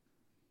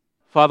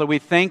Father, we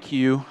thank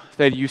you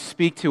that you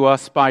speak to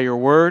us by your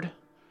word,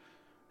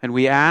 and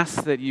we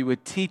ask that you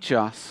would teach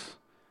us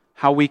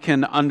how we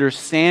can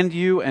understand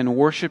you and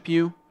worship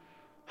you,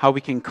 how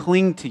we can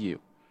cling to you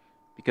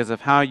because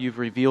of how you've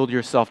revealed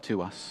yourself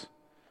to us.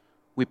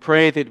 We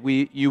pray that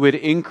you would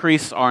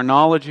increase our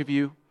knowledge of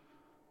you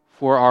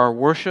for our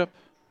worship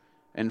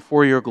and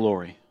for your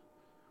glory.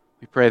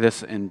 We pray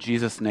this in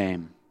Jesus'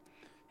 name.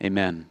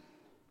 Amen.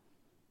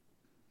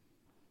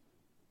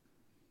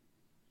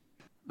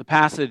 The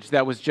passage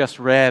that was just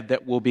read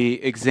that we'll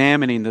be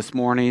examining this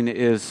morning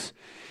is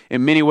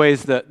in many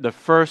ways the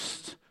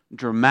first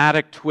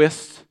dramatic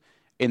twist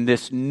in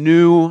this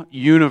new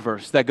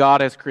universe that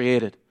God has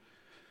created.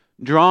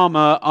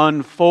 Drama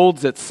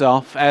unfolds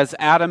itself as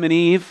Adam and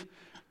Eve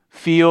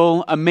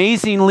feel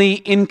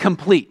amazingly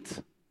incomplete.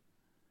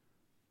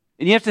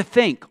 And you have to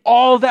think,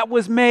 all that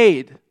was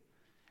made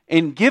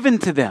and given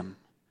to them,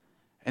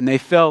 and they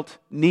felt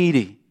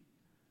needy.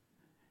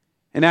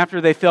 And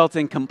after they felt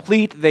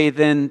incomplete, they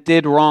then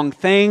did wrong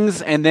things.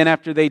 And then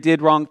after they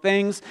did wrong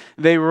things,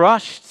 they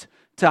rushed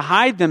to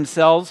hide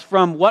themselves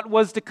from what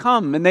was to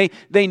come. And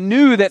they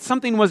knew that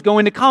something was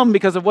going to come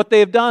because of what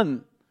they have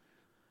done.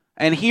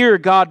 And here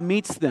God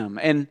meets them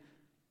and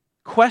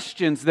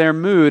questions their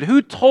mood.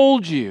 Who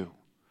told you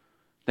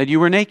that you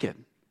were naked?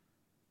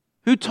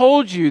 Who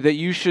told you that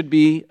you should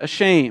be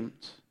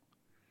ashamed?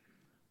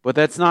 But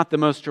that's not the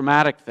most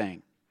dramatic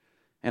thing.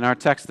 In our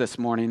text this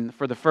morning,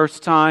 for the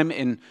first time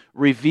in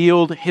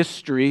revealed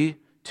history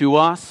to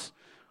us,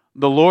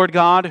 the Lord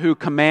God who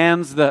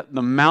commands the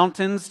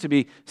mountains to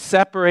be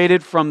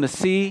separated from the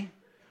sea,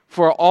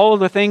 for all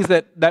of the things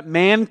that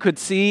man could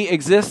see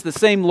exist, the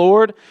same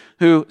Lord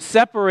who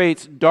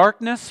separates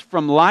darkness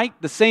from light,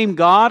 the same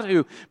God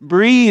who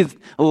breathed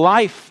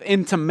life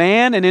into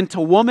man and into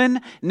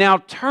woman, now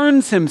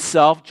turns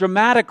himself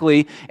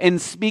dramatically and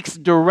speaks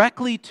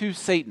directly to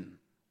Satan.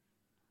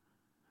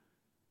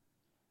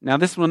 Now,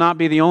 this will not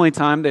be the only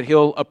time that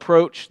he'll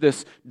approach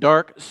this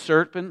dark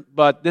serpent,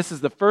 but this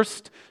is the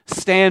first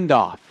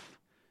standoff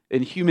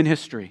in human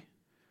history.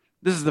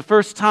 This is the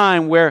first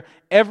time where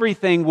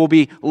everything will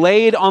be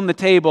laid on the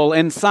table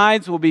and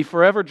sides will be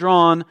forever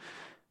drawn,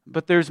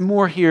 but there's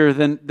more here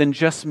than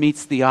just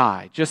meets the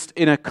eye, just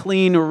in a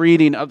clean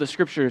reading of the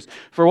Scriptures.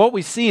 For what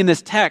we see in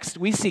this text,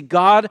 we see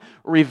God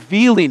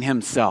revealing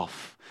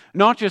himself.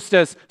 Not just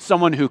as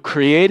someone who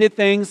created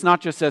things, not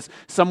just as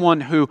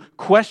someone who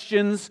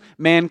questions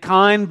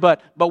mankind,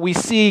 but we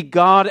see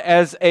God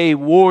as a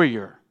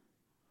warrior,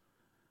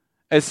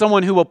 as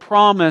someone who will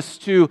promise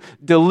to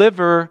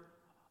deliver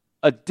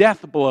a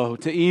death blow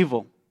to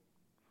evil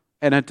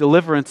and a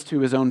deliverance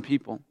to his own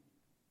people.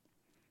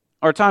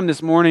 Our time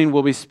this morning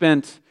will be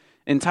spent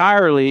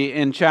entirely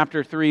in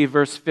chapter 3,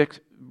 verse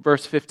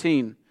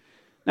 15.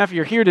 Now, if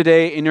you're here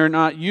today and you're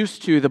not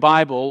used to the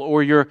Bible,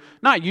 or you're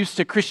not used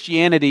to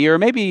Christianity, or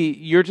maybe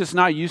you're just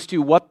not used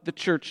to what the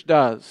church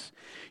does,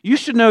 you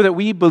should know that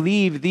we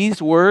believe these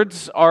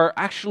words are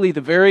actually the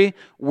very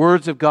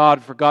words of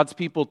God for God's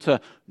people to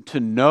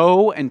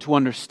know and to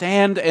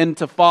understand and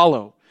to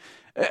follow.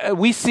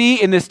 We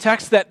see in this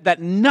text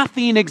that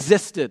nothing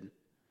existed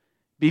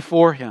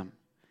before him,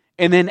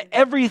 and then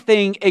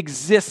everything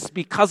exists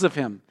because of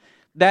him.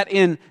 That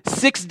in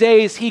 6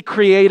 days he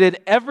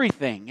created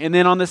everything, and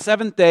then on the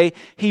seventh day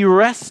he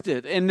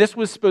rested. And this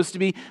was supposed to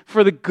be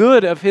for the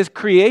good of his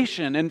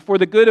creation and for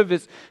the good of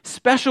his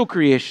special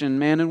creation,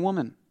 man and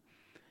woman.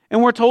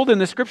 And we're told in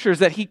the Scriptures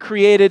that he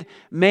created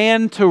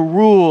man to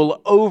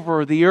rule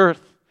over the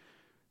earth,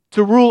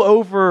 to rule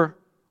over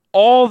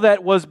all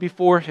that was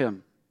before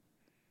him.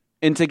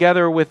 And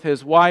together with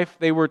his wife,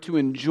 they were to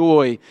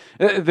enjoy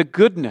the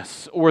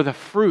goodness or the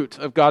fruit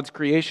of God's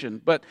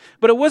creation. But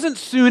it wasn't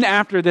soon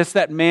after this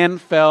that man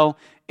fell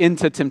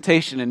into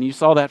temptation. And you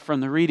saw that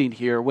from the reading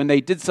here. When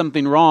they did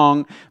something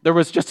wrong, there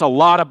was just a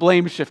lot of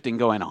blame shifting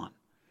going on.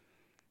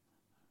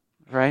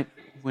 Right?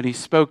 When he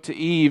spoke to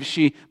Eve,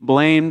 she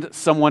blamed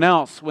someone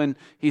else. When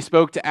he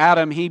spoke to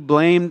Adam, he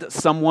blamed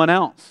someone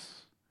else.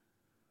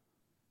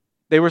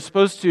 They were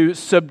supposed to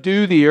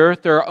subdue the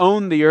earth or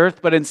own the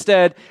earth, but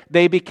instead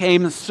they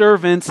became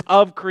servants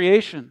of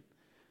creation.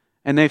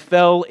 And they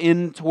fell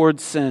in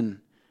towards sin.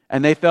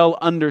 And they fell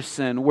under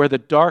sin, where the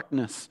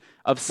darkness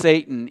of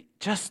Satan,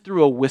 just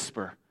through a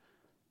whisper,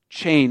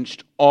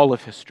 changed all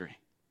of history.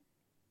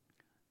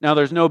 Now,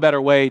 there's no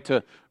better way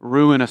to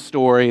ruin a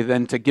story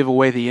than to give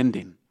away the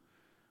ending.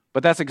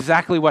 But that's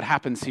exactly what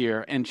happens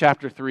here in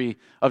chapter 3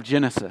 of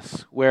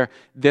Genesis, where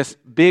this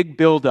big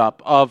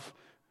buildup of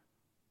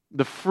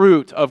the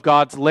fruit of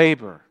God's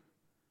labor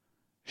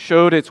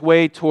showed its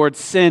way towards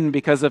sin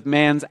because of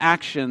man's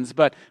actions.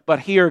 But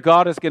here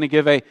God is going to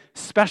give a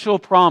special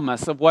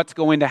promise of what's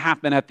going to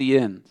happen at the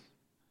end.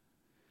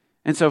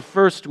 And so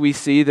first we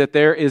see that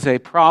there is a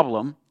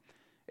problem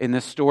in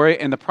this story,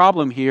 and the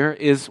problem here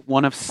is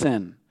one of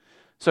sin.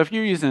 So if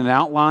you're using an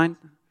outline,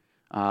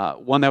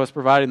 one that was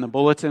provided in the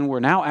bulletin, we're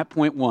now at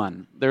point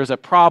 1. There's a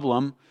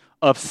problem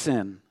of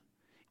sin.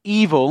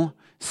 Evil,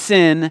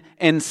 sin,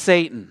 and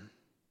Satan.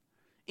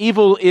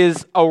 Evil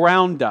is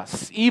around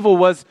us. Evil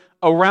was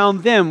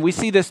around them. We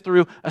see this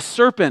through a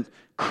serpent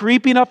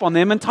creeping up on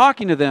them and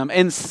talking to them.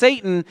 And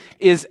Satan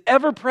is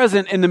ever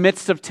present in the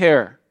midst of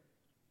terror.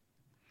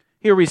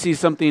 Here we see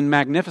something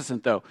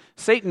magnificent, though.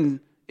 Satan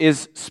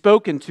is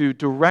spoken to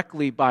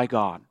directly by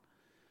God.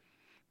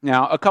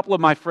 Now, a couple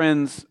of my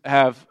friends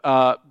have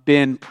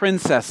been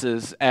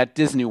princesses at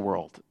Disney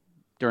World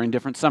during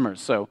different summers.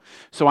 So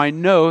I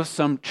know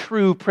some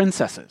true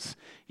princesses,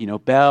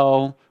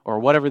 Belle or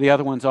whatever the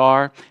other ones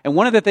are. And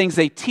one of the things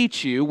they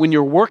teach you when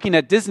you're working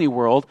at Disney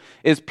World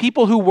is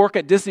people who work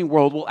at Disney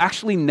World will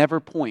actually never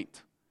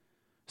point.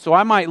 So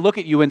I might look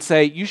at you and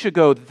say, you should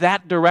go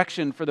that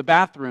direction for the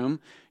bathroom.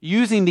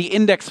 Using the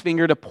index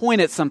finger to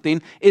point at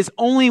something is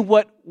only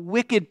what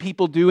wicked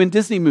people do in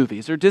Disney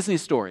movies or Disney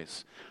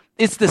stories.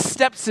 It's the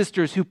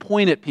stepsisters who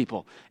point at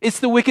people. It's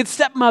the wicked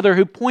stepmother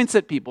who points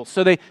at people.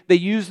 So they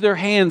use their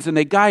hands and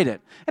they guide it.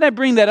 And I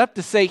bring that up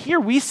to say, here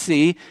we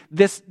see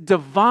this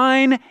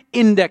divine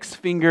index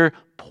finger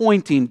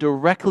pointing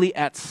directly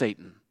at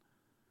Satan.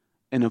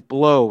 And a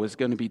blow is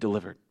going to be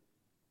delivered.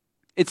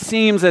 It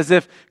seems as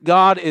if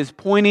God is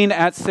pointing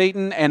at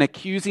Satan and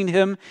accusing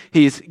him.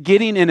 He's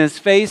getting in his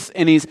face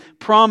and he's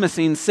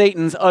promising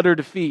Satan's utter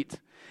defeat.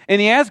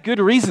 And he has good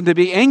reason to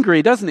be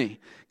angry, doesn't he?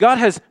 God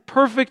has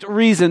perfect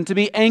reason to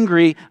be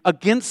angry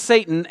against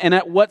Satan and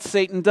at what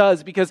Satan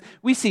does, because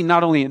we see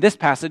not only in this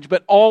passage,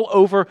 but all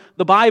over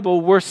the Bible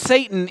where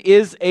Satan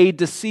is a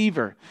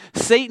deceiver.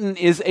 Satan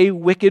is a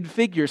wicked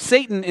figure.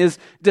 Satan is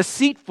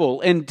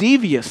deceitful and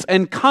devious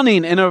and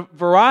cunning in a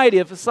variety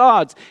of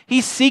facades. He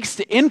seeks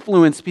to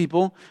influence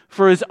people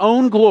for his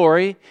own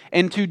glory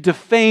and to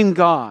defame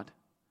God.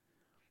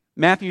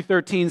 Matthew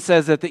 13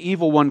 says that the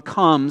evil one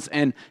comes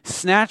and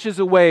snatches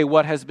away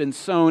what has been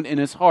sown in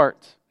his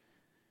heart.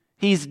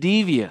 He's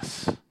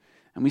devious.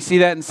 And we see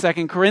that in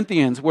 2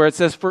 Corinthians where it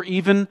says, for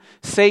even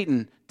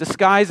Satan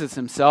disguises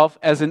himself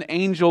as an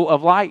angel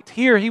of light.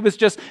 Here he was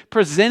just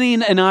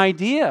presenting an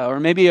idea or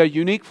maybe a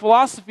unique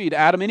philosophy to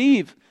Adam and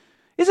Eve.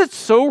 Is it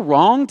so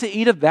wrong to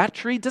eat of that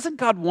tree? Doesn't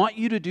God want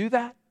you to do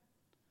that?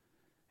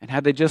 And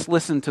had they just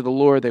listened to the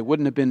Lord, they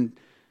wouldn't have been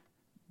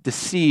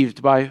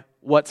deceived by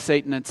what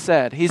Satan had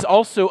said. He's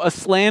also a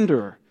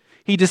slanderer.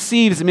 He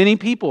deceives many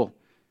people.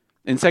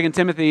 In 2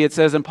 Timothy, it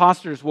says,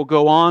 impostors will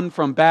go on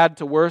from bad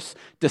to worse,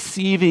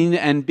 deceiving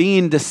and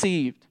being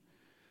deceived.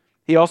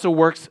 He also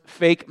works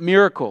fake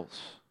miracles.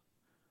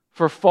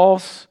 For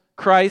false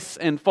Christs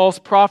and false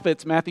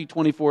prophets, Matthew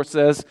 24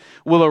 says,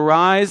 will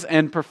arise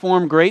and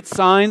perform great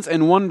signs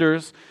and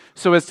wonders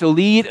so as to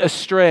lead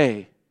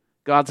astray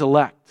God's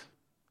elect.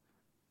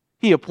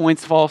 He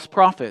appoints false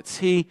prophets.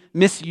 He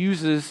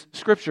misuses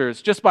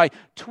scriptures just by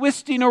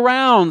twisting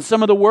around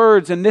some of the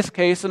words in this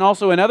case, and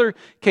also in other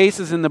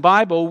cases in the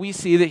Bible, we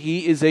see that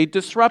he is a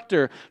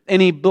disruptor,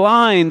 and he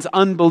blinds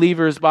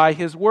unbelievers by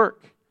his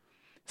work.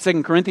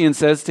 2 Corinthians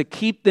says, to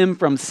keep them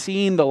from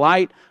seeing the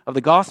light of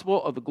the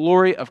gospel of the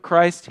glory of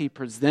Christ, he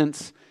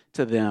presents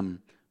to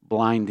them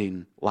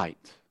blinding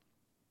light.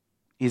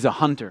 He's a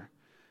hunter,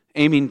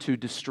 aiming to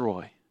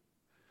destroy.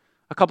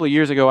 A couple of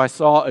years ago, I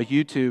saw a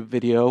YouTube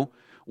video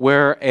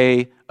where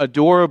an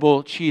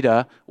adorable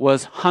cheetah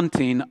was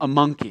hunting a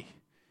monkey.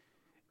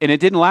 And it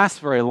didn't last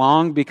very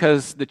long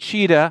because the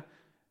cheetah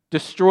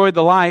destroyed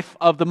the life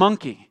of the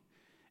monkey.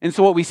 And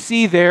so what we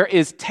see there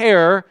is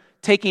terror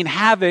taking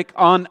havoc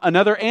on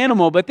another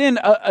animal. But then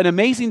an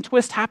amazing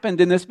twist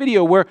happened in this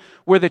video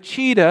where the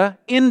cheetah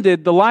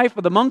ended the life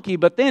of the monkey,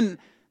 but then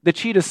the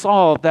cheetah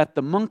saw that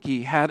the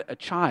monkey had a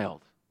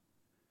child.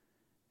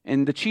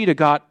 And the cheetah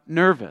got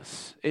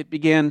nervous. It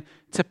began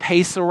to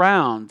pace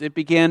around. It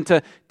began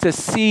to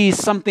see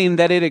something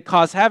that it had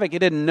caused havoc. It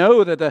didn't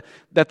know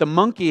that the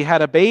monkey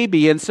had a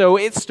baby, and so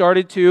it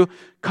started to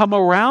come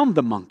around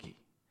the monkey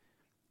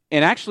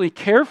and actually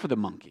care for the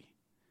monkey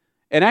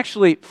and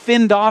actually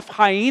fend off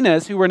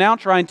hyenas who were now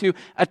trying to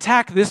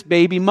attack this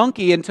baby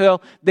monkey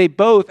until they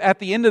both, at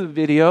the end of the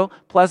video,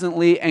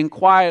 pleasantly and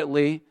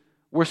quietly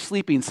were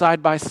sleeping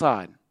side by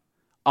side.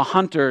 A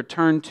hunter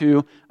turned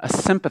to a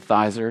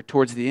sympathizer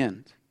towards the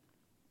end.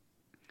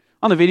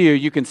 On the video,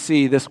 you can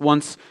see this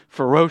once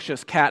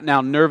ferocious cat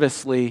now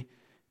nervously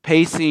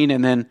pacing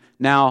and then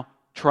now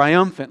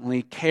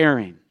triumphantly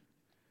caring,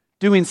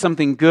 doing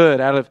something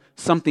good out of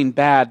something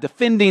bad,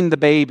 defending the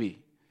baby.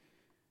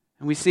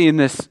 And we see in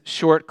this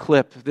short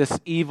clip this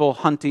evil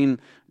hunting,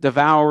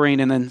 devouring,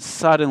 and then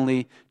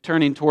suddenly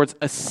turning towards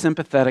a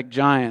sympathetic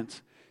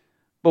giant.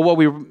 But what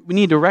we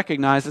need to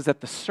recognize is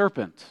that the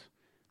serpent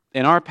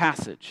in our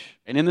passage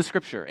and in the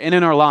scripture and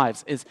in our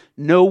lives is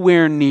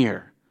nowhere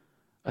near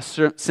a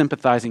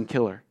sympathizing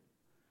killer.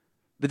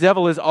 The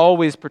devil is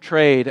always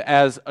portrayed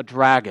as a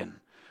dragon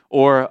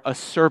or a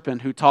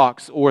serpent who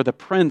talks or the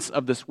prince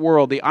of this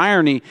world. The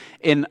irony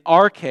in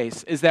our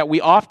case is that we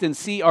often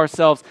see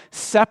ourselves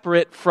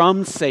separate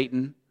from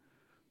Satan,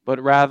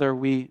 but rather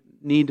we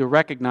need to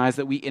recognize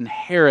that we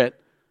inherit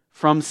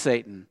from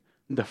Satan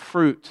the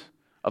fruit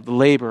of the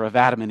labor of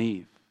Adam and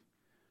Eve.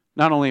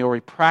 Not only are we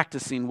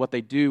practicing what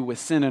they do with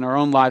sin in our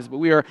own lives, but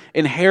we are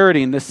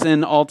inheriting the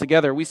sin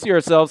altogether. We see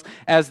ourselves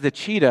as the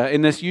cheetah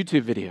in this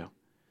YouTube video.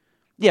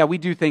 Yeah, we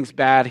do things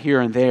bad here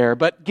and there,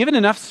 but given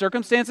enough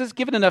circumstances,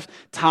 given enough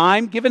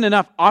time, given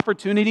enough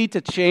opportunity to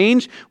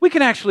change, we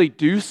can actually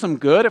do some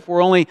good if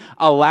we're only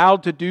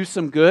allowed to do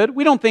some good.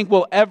 We don't think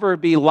we'll ever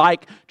be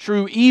like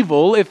true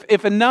evil.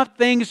 If enough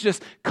things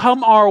just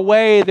come our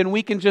way, then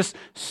we can just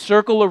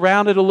circle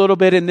around it a little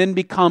bit and then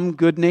become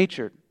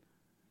good-natured.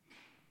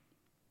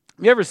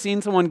 Have you ever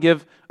seen someone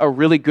give a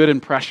really good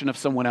impression of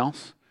someone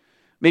else?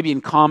 Maybe in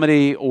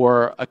comedy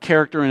or a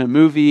character in a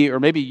movie, or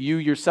maybe you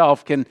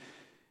yourself can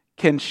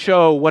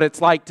show what it's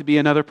like to be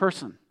another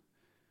person.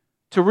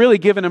 To really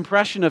give an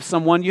impression of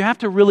someone, you have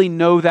to really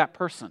know that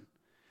person.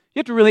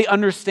 You have to really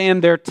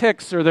understand their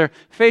tics or their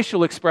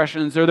facial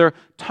expressions or their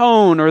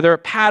tone or their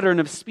pattern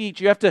of speech.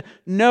 You have to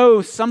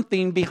know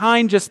something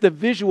behind just the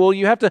visual.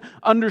 You have to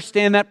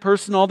understand that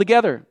person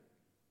altogether.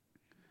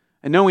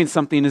 And knowing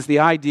something is the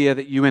idea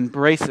that you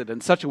embrace it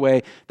in such a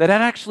way that it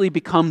actually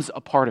becomes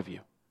a part of you.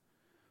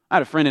 I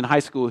had a friend in high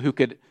school who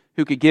could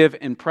give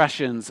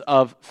impressions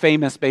of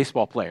famous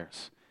baseball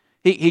players.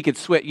 He could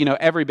switch,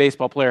 every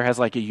baseball player has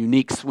like a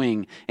unique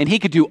swing, and he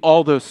could do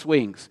all those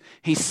swings.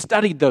 He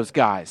studied those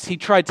guys. He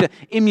tried to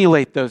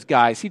emulate those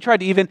guys. He tried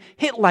to even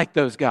hit like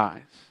those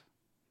guys.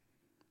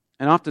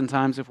 And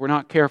oftentimes, if we're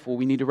not careful,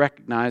 we need to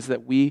recognize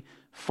that we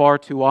far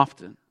too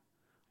often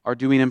are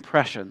doing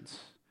impressions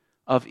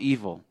of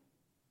evil.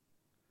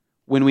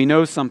 When we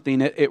know something,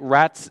 it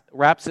wraps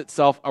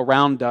itself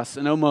around us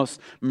and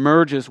almost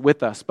merges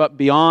with us. But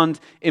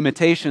beyond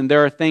imitation,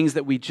 there are things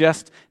that we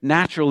just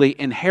naturally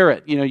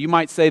inherit. You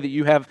might say that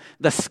you have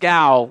the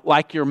scowl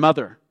like your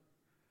mother,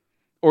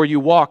 or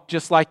you walk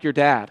just like your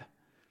dad.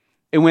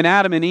 And when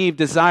Adam and Eve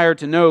desired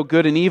to know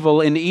good and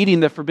evil in eating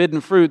the forbidden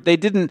fruit, they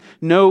didn't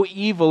know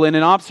evil in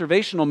an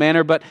observational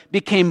manner, but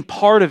became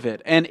part of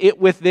it, and it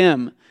with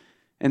them.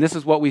 And this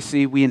is what we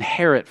see we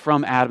inherit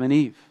from Adam and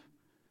Eve.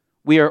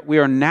 We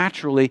are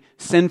naturally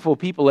sinful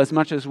people as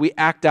much as we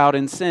act out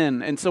in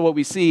sin. And so what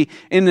we see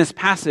in this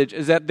passage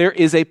is that there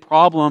is a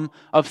problem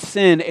of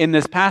sin in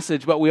this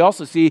passage, but we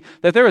also see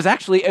that there is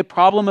actually a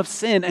problem of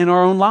sin in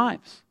our own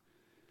lives.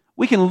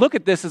 We can look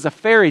at this as a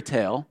fairy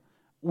tale,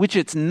 which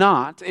it's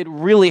not. It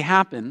really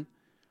happened.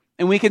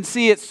 And we can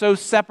see it so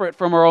separate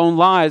from our own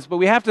lives, but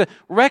we have to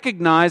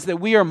recognize that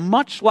we are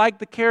much like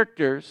the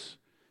characters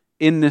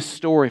in this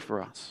story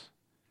for us.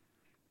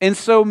 And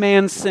so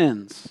man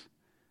sins,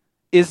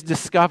 is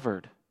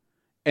discovered,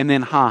 and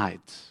then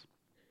hides.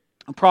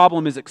 A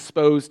problem is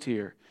exposed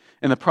here,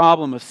 and the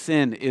problem of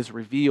sin is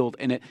revealed,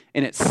 and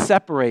it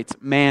separates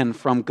man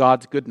from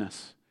God's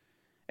goodness.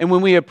 And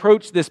when we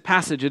approach this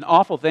passage, an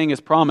awful thing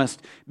is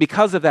promised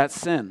because of that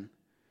sin.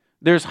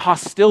 There's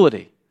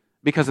hostility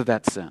because of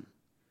that sin.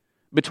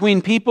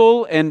 Between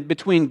people and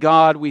between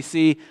God, we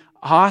see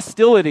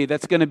hostility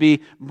that's going to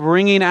be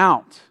bringing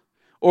out.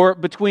 Or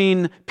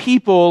between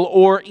people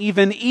or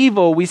even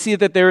evil, we see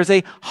that there is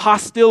a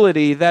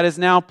hostility that is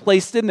now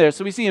placed in there.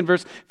 So we see in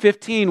verse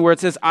 15 where it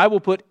says, I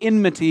will put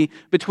enmity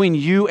between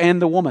you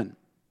and the woman.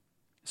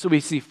 So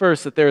we see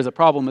first that there is a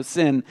problem of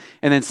sin,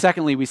 and then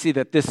secondly, we see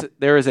that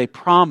there is a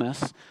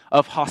promise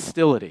of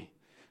hostility.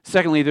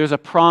 Secondly, there's a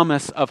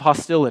promise of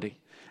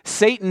hostility.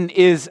 Satan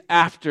is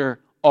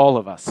after all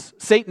of us.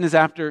 Satan is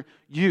after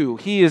you.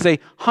 He is a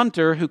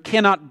hunter who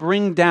cannot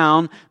bring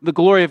down the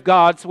glory of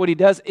God. So what he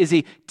does is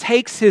he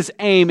takes his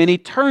aim and he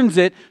turns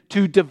it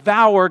to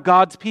devour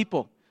God's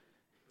people.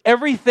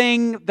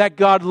 Everything that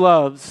God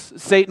loves,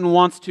 Satan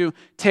wants to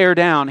tear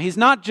down. He's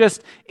not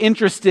just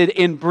interested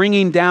in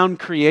bringing down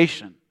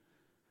creation,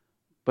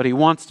 but he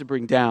wants to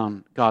bring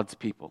down God's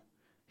people.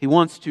 He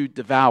wants to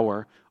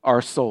devour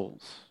our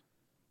souls.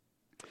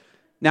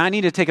 Now, I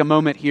need to take a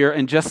moment here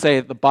and just say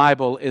that the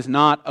Bible is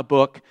not a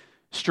book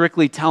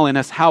strictly telling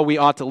us how we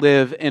ought to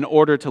live in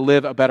order to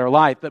live a better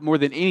life. But more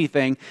than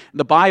anything,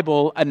 the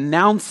Bible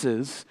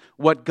announces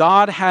what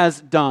God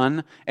has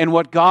done and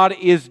what God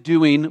is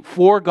doing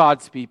for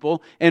God's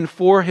people and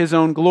for His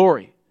own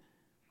glory.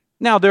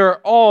 Now, there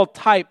are all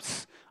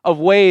types of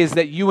ways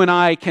that you and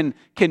I can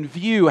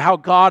view how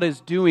God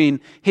is doing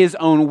His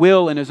own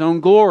will and His own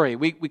glory.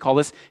 We call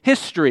this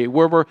history,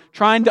 where we're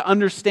trying to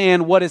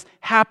understand what has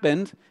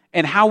happened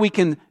and how we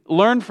can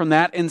learn from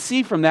that and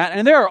see from that.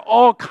 And there are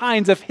all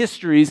kinds of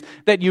histories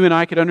that you and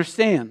I could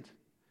understand.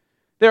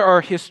 There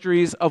are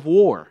histories of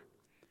war.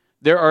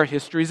 There are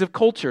histories of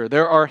culture.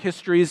 There are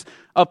histories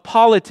of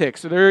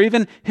politics. Or there are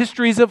even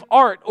histories of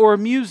art or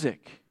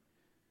music.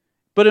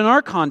 But in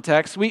our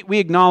context, we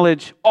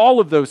acknowledge all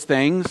of those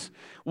things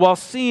while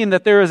seeing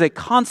that there is a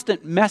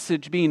constant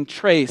message being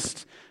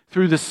traced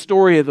through the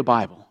story of the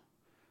Bible.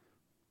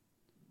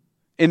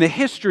 And the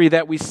history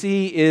that we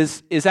see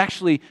is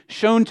actually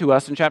shown to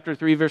us in chapter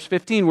 3, verse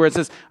 15, where it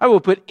says, I will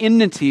put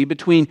enmity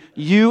between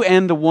you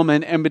and the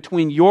woman and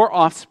between your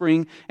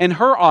offspring and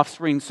her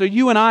offspring. So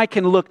you and I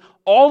can look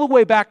all the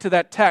way back to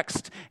that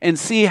text and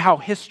see how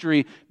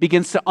history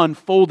begins to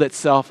unfold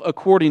itself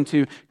according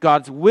to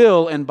God's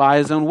will and by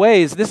His own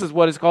ways. This is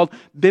what is called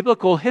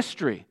biblical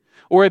history.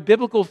 or a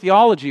biblical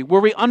theology where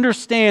we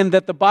understand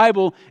that the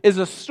Bible is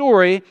a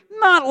story,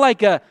 not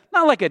like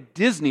a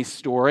Disney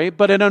story,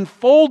 but an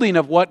unfolding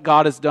of what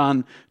God has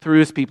done through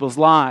his people's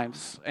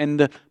lives. And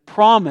the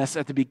promise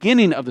at the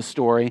beginning of the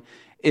story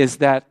is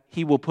that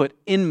he will put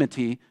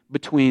enmity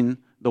between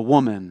the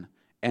woman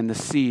and the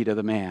seed of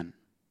the man.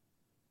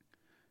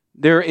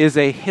 There is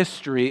a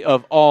history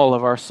of all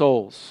of our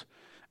souls,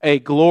 a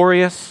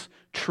glorious,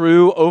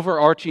 true,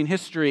 overarching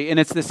history, and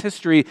it's this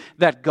history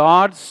that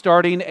God,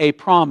 starting a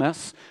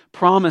promises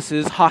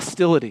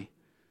hostility,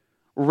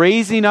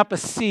 raising up a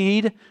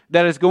seed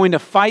that is going to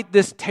fight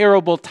this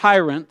terrible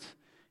tyrant.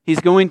 He's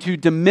going to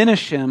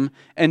diminish him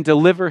and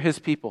deliver his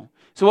people.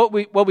 So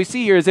what we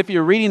see here is, if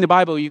you're reading the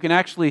Bible, you can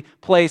actually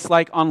place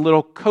like on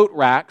little coat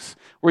racks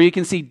where you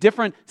can see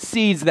different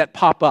seeds that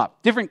pop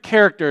up, different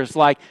characters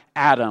like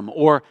Adam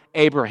or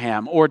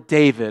Abraham or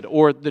David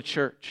or the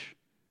church.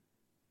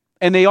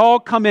 And they all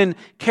come in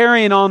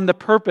carrying on the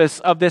purpose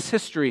of this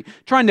history,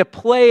 trying to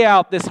play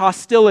out this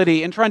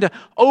hostility and trying to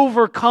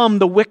overcome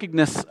the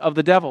wickedness of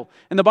the devil.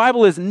 And the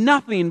Bible is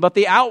nothing but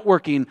the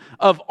outworking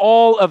of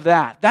all of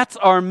that. That's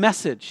our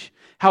message,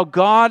 how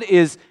God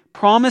is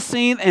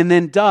promising and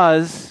then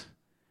does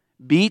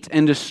beat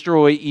and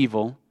destroy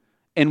evil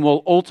and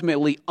will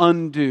ultimately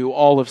undo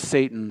all of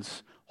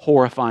Satan's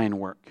horrifying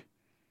work.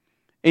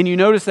 And you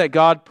notice that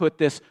God put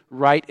this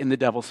right in the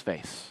devil's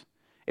face.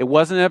 It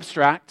wasn't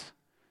abstract.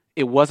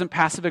 It wasn't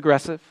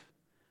passive-aggressive,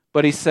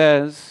 but he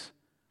says,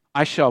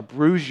 I shall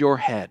bruise your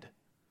head,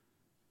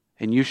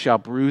 and you shall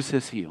bruise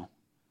his heel.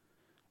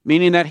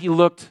 Meaning that he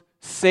looked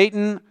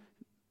Satan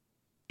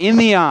in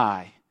the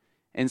eye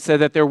and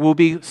said that there will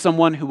be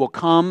someone who will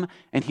come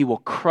and he will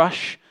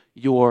crush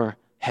your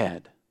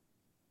head.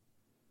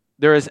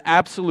 There is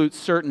absolute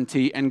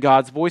certainty in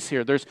God's voice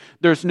here.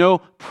 There's no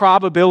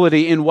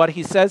probability in what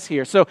he says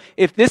here. So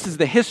if this is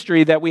the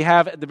history that we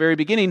have at the very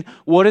beginning,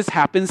 what has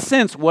happened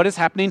since? What is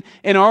happening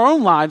in our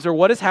own lives, or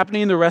what is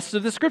happening in the rest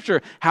of the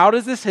Scripture? How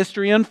does this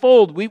history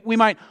unfold? We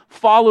might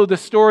follow the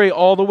story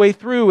all the way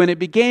through, and it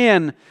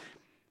began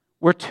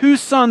where two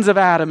sons of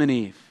Adam and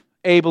Eve,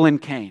 Abel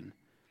and Cain.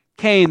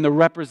 Cain, the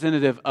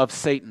representative of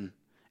Satan.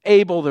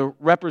 Abel, the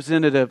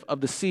representative of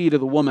the seed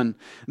of the woman.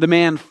 The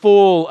man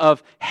full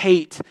of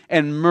hate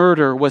and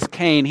murder was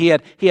Cain. He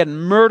had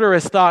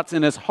murderous thoughts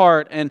in his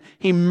heart, and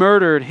he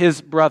murdered his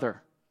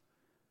brother.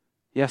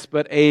 Yes,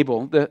 but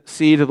Abel, the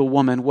seed of the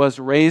woman, was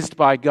raised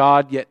by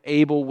God, yet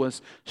Abel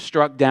was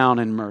struck down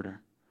in murder.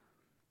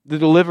 The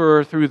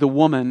deliverer through the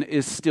woman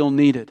is still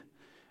needed.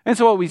 And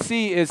so what we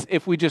see is,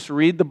 if we just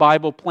read the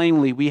Bible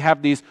plainly, we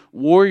have these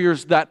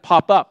warriors that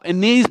pop up.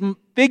 And these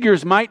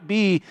figures might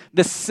be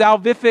the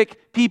salvific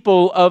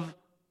people of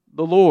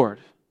the Lord.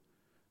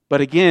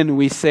 But again,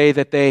 we say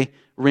that they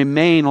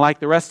remain like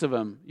the rest of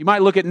them. You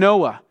might look at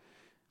Noah,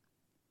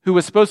 who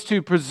was supposed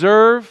to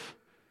preserve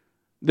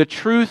the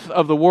truth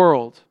of the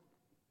world.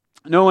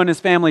 Noah and his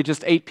family,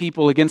 just 8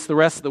 people against the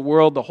rest of the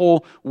world. The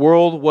whole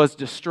world was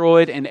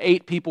destroyed and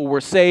 8 people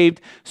were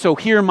saved. So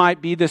here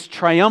might be this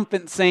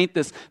triumphant saint,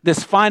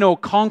 this final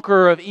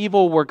conqueror of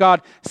evil, where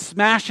God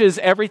smashes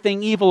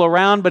everything evil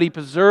around, but he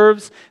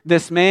preserves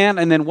this man.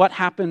 And then what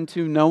happened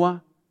to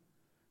Noah?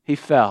 He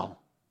fell,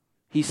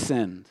 he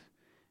sinned,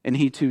 and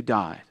he too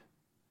died.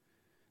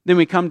 Then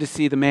we come to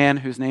see the man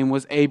whose name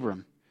was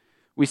Abram.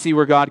 We see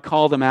where God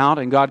called him out,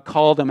 and God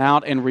called him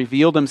out and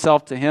revealed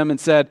himself to him and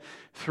said,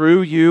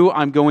 through you,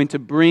 I'm going to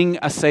bring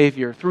a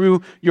Savior.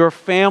 Through your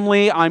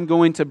family, I'm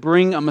going to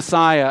bring a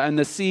Messiah. And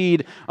the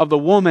seed of the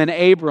woman,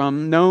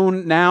 Abram,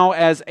 known now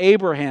as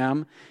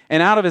Abraham,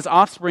 and out of his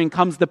offspring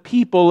comes the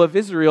people of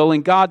Israel,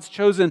 and God's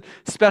chosen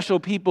special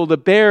people, the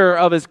bearer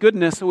of his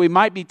goodness. So we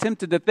might be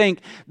tempted to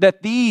think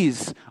that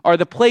these are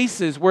the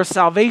places where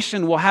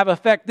salvation will have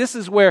effect. This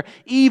is where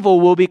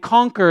evil will be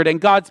conquered, and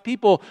God's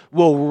people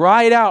will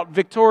ride out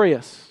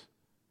victorious.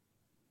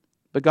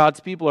 But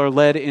God's people are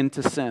led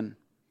into sin.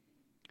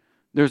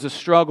 There's a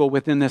struggle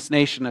within this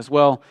nation as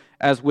well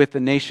as with the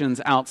nations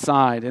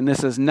outside. And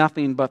this is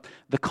nothing but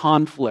the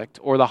conflict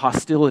or the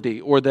hostility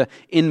or the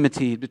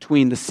enmity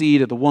between the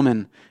seed of the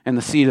woman and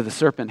the seed of the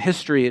serpent.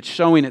 History, it's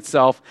showing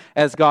itself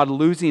as God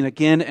losing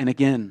again and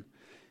again.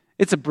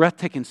 It's a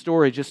breathtaking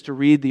story just to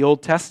read the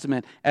Old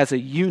Testament as a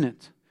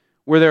unit,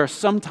 where there are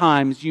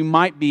sometimes you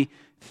might be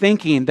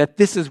thinking that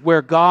this is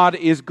where God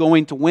is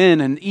going to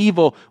win and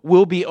evil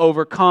will be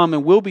overcome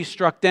and will be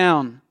struck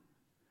down.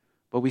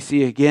 But we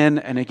see again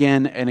and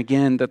again and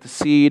again that the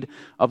seed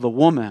of the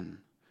woman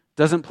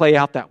doesn't play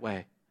out that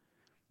way.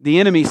 The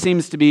enemy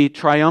seems to be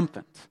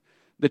triumphant.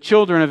 The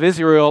children of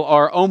Israel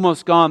are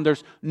almost gone.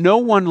 There's no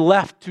one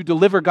left to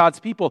deliver God's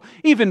people.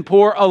 Even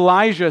poor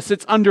Elijah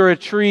sits under a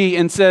tree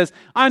and says,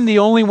 I'm the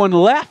only one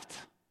left.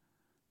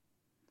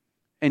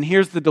 And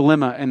here's the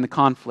dilemma and the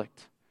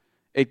conflict.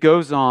 It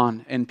goes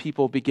on and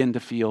people begin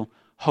to feel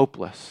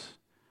hopeless.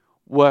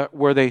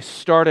 Where they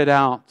started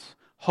out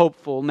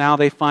hopeful, now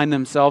they find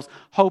themselves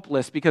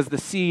hopeless because the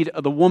seed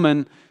of the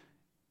woman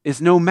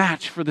is no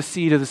match for the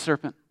seed of the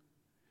serpent.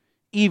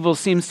 evil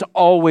seems to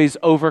always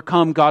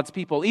overcome God's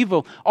people.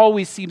 Evil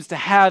always seems to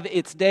have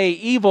its day.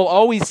 Evil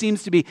always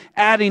seems to be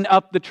adding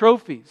up the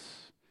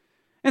trophies.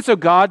 And so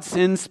God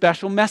sends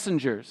special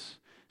messengers.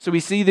 So we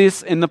see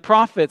this in the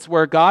prophets,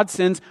 where God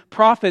sends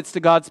prophets to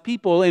God's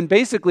people, and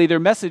basically their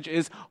message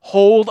is,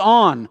 hold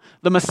on,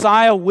 the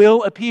Messiah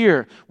will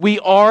appear. We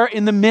are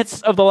in the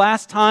midst of the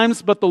last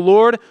times, but the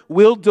Lord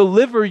will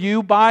deliver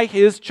you by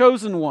His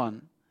chosen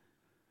one.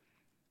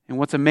 And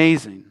what's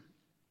amazing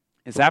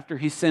is after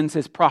He sends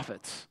His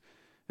prophets,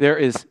 there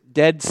is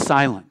dead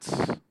silence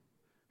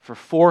for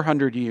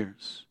 400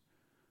 years,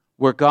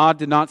 where God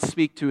did not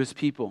speak to His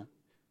people,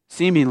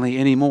 seemingly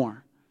anymore.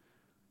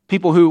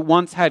 People who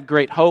once had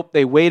great hope,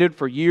 they waited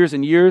for years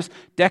and years,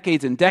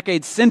 decades and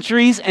decades,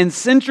 centuries and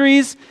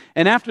centuries.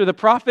 And after the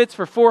prophets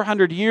for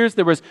 400 years,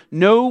 there was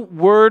no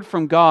word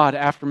from God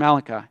after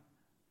Malachi.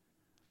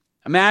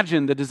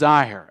 Imagine the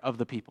desire of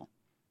the people.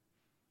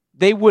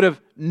 They would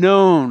have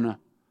known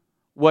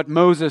what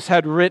Moses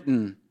had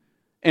written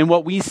and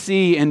what we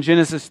see in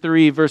Genesis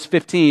 3, verse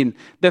 15,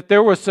 that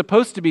there was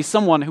supposed to be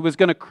someone who was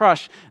going to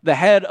crush the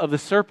head of the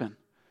serpent.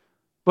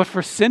 But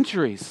for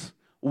centuries,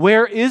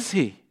 where is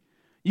He?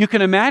 You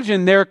can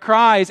imagine their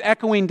cries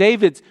echoing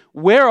David's,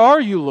 "Where are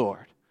you,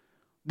 Lord?"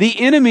 The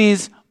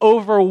enemies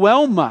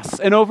overwhelm us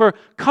and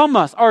overcome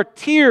us. Our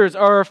tears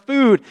are our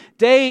food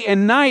day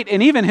and night.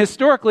 And even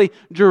historically,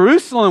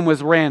 Jerusalem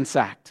was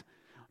ransacked.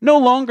 No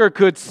longer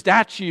could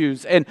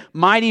statues and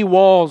mighty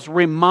walls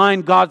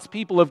remind God's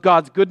people of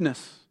God's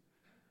goodness.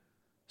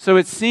 So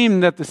it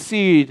seemed that the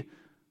seed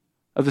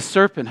of the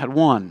serpent had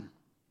won.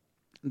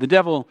 The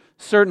devil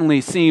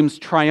certainly seems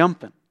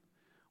triumphant,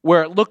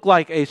 where it looked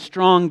like a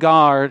strong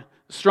God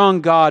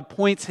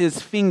points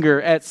his finger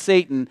at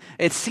Satan.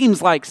 It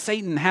seems like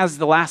Satan has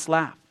the last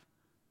laugh.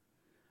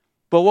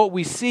 But what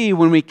we see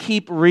when we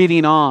keep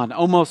reading on,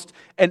 almost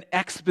an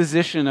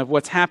exposition of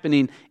what's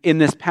happening in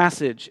this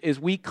passage, is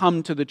we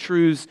come to the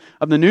truths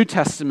of the New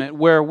Testament,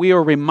 where we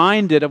are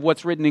reminded of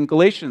what's written in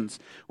Galatians,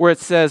 where it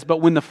says,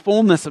 "But when the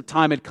fullness of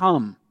time had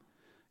come,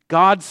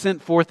 God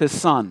sent forth His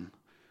Son,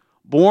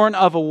 born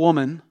of a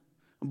woman,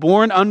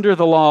 born under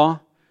the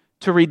law,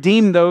 to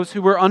redeem those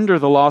who were under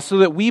the law, so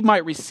that we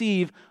might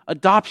receive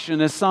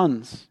adoption as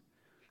sons."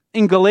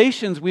 In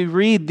Galatians, we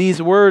read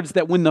these words,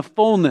 that when the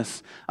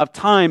fullness of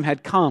time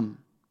had come,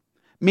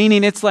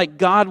 meaning it's like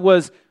God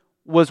was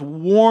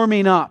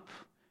warming up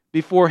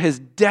before His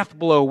death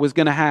blow was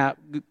going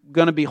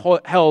to be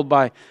held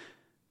by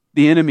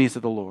the enemies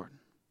of the Lord.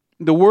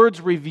 The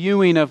words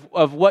reviewing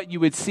of what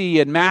you would see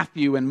in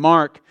Matthew and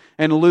Mark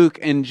and Luke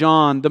and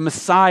John, the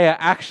Messiah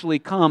actually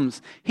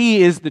comes.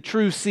 He is the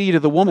true seed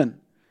of the woman.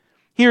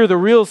 Here, the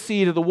real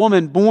seed of the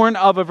woman, born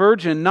of a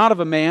virgin, not of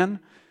a man,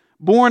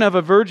 born of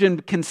a virgin,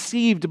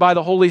 conceived by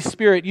the Holy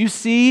Spirit. You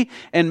see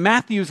in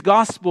Matthew's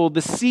gospel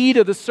the seed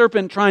of the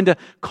serpent trying to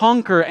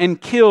conquer and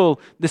kill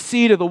the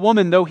seed of the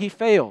woman, though he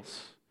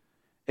fails.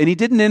 And he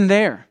didn't end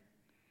there.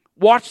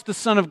 Watch the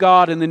Son of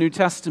God in the New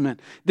Testament,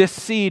 this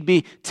seed,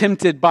 be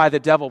tempted by the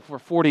devil for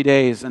 40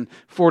 days and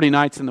 40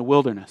 nights in the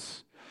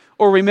wilderness.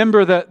 Or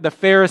remember the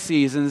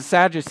Pharisees and the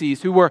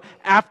Sadducees who were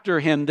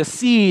after him. The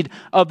seed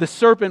of the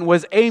serpent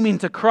was aiming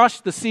to crush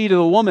the seed of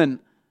the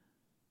woman.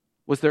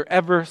 Was there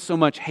ever so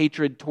much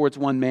hatred towards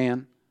one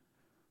man?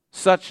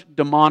 Such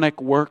demonic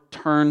work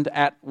turned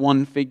at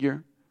one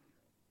figure?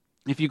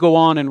 If you go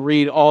on and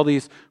read all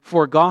these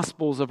 4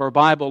 Gospels of our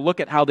Bible,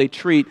 look at how they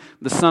treat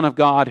the Son of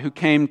God who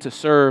came to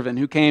serve and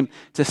who came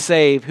to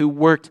save, who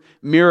worked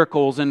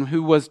miracles and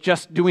who was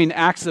just doing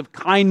acts of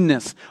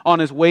kindness on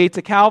His way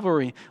to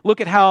Calvary.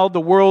 Look at how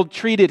the world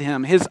treated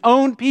Him. His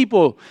own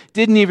people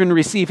didn't even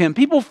receive Him.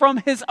 People from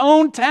His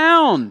own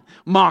town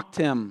mocked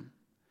Him.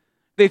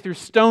 They threw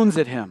stones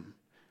at Him.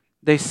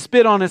 They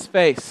spit on His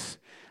face.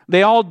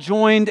 They all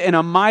joined in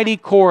a mighty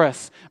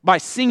chorus by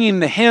singing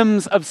the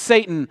hymns of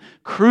Satan.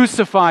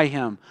 Crucify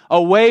Him,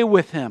 away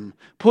with Him,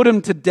 put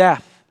Him to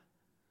death.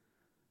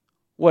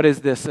 What is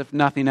this, if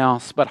nothing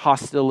else, but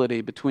hostility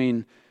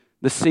between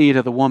the seed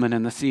of the woman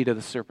and the seed of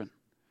the serpent?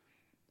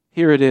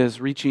 Here it is,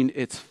 reaching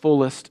its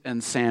fullest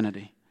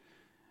insanity.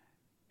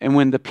 And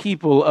when the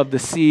people of the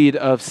seed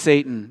of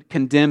Satan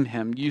condemn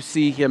Him, you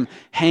see Him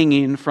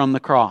hanging from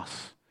the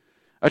cross.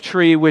 A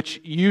tree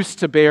which used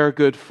to bear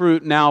good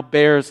fruit now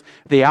bears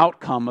the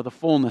outcome of the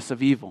fullness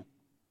of evil.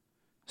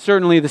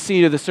 Certainly the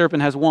seed of the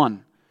serpent has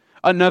won.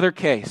 Another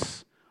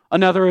case,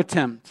 another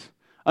attempt,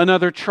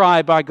 another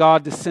try by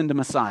God to send a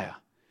Messiah.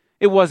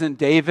 It wasn't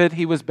David,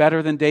 he was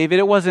better than David.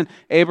 It wasn't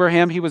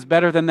Abraham, he was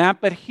better than that.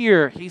 But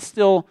here he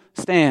still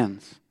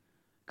stands,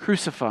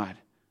 crucified,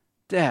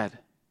 dead.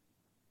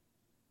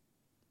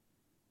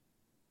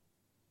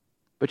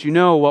 But you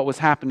know what was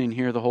happening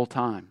here the whole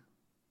time.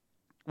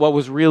 What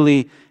was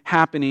really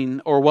happening,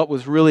 or what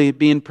was really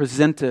being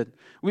presented.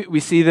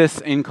 We see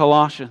this in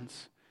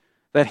Colossians,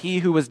 that He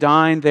who was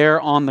dying there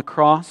on the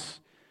cross,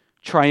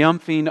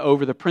 triumphing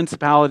over the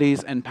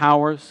principalities and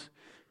powers,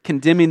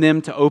 condemning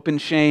them to open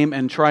shame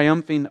and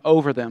triumphing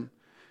over them.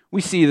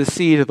 We see the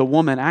seed of the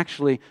woman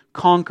actually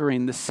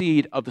conquering the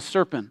seed of the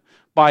serpent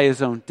by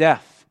His own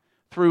death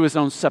through his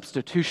own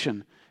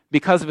substitution,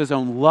 because of his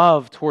own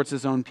love towards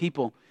his own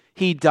people.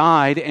 He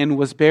died and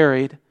was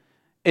buried.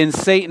 And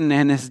Satan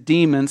and his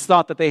demons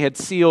thought that they had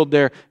sealed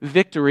their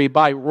victory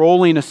by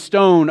rolling a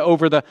stone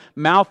over the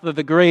mouth of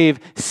the grave,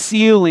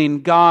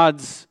 sealing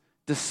God's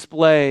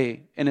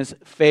display and his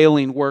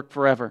failing work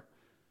forever.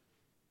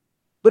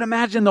 But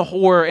imagine the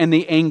horror and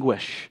the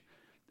anguish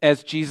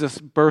as Jesus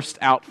burst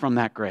out from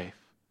that grave.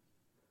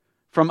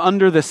 From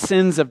under the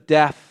sins of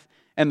death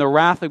and the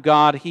wrath of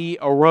God, he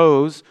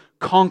arose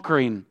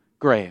conquering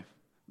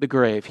the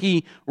grave.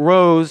 He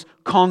rose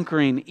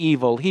conquering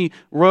evil. He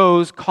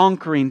rose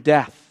conquering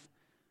death.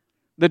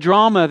 The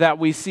drama that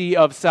we see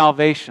of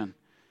salvation,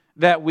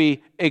 that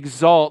we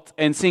exalt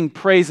and sing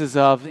praises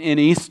of in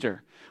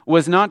Easter,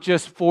 was not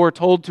just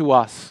foretold to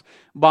us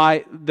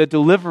by the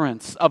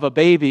deliverance of a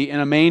baby in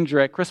a manger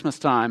at Christmas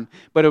time,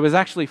 but it was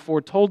actually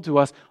foretold to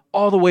us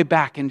all the way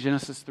back in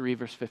Genesis 3,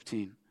 verse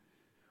 15,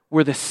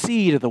 where the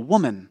seed of the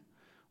woman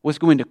was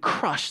going to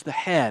crush the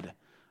head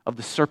of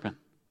the serpent.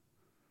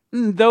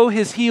 Though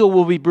his heel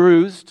will be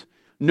bruised,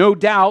 no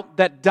doubt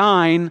that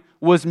dying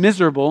was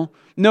miserable,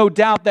 no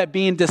doubt that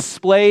being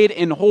displayed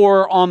in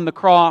horror on the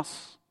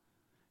cross,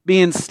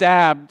 being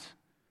stabbed,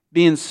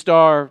 being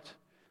starved,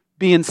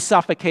 being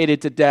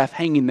suffocated to death,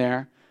 hanging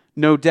there,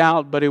 no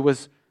doubt, but it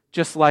was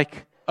just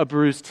like a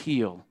bruised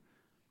heel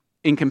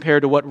in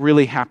compared to what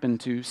really happened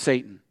to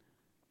Satan.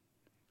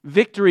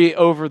 Victory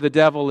over the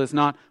devil is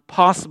not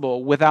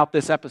possible without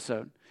this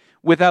episode.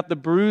 Without the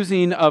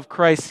bruising of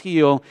Christ's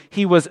heel,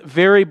 he was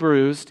very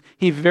bruised,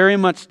 he very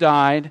much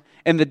died,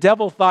 and the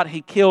devil thought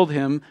he killed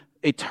him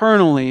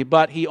eternally,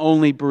 but he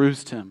only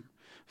bruised him,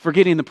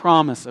 forgetting the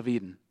promise of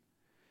Eden.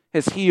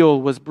 His heel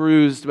was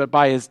bruised, but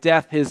by his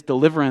death, his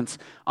deliverance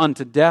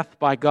unto death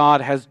by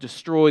God has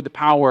destroyed the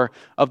power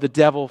of the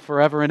devil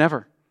forever and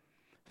ever.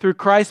 Through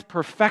Christ's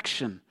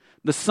perfection,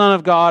 the Son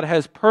of God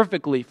has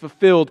perfectly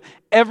fulfilled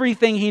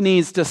everything he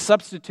needs to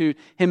substitute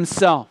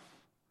himself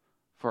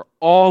for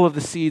all of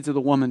the seeds of the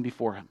woman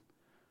before him,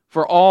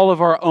 for all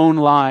of our own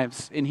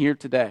lives in here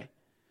today.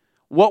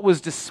 What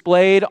was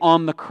displayed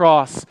on the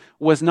cross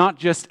was not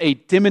just a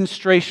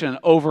demonstration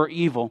over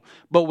evil,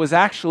 but was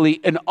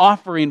actually an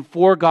offering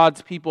for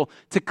God's people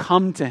to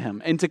come to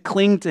him and to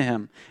cling to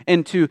him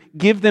and to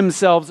give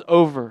themselves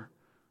over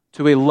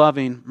to a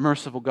loving,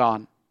 merciful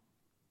God.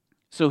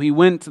 So he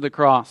went to the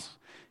cross.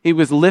 He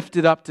was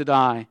lifted up to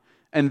die.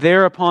 And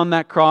there upon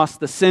that cross,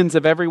 the sins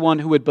of everyone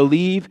who would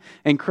believe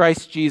in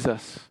Christ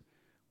Jesus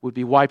would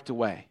be wiped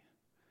away.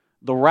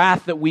 The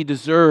wrath that we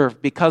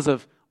deserve because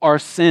of our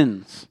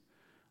sins,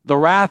 the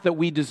wrath that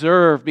we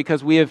deserve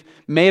because we have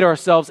made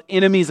ourselves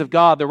enemies of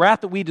God, the wrath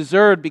that we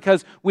deserve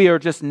because we are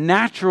just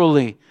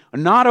naturally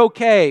not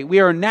okay. We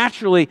are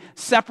naturally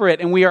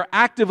separate and we are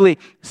actively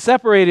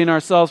separating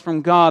ourselves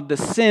from God. The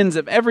sins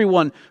of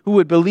everyone who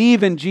would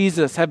believe in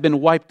Jesus have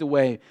been wiped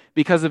away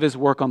because of his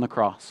work on the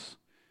cross.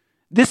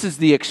 This is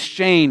the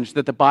exchange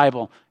that the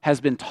Bible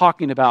has been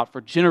talking about for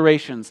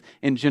generations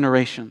and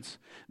generations.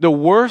 The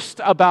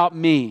worst about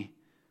me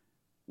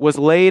was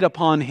laid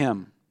upon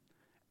him,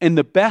 and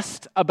the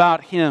best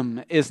about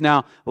him is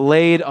now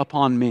laid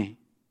upon me.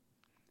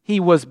 He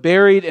was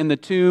buried in the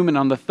tomb, and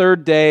on the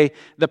third day,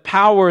 the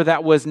power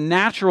that was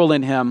natural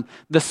in him,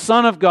 the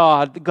Son of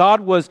God,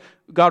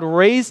 God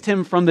raised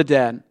him from the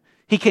dead.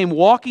 He came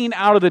walking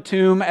out of the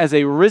tomb as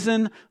a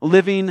risen,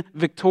 living,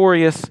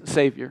 victorious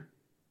Savior.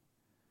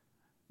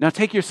 Now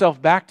take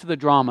yourself back to the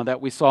drama that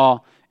we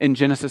saw in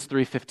Genesis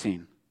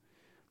 3:15.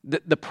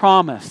 The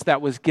promise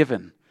that was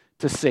given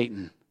to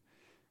Satan.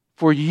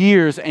 For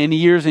years and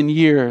years and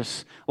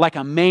years, like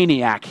a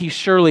maniac, he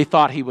surely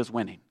thought he was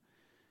winning.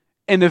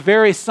 And the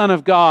very Son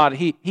of God,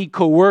 he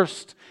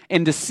coerced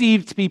and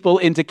deceived people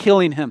into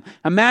killing him.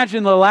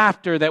 Imagine the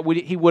laughter that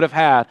he would have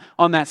had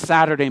on that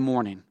Saturday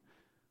morning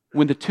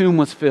when the tomb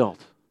was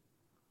filled.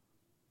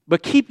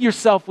 But keep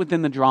yourself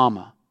within the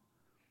drama.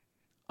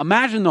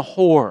 Imagine the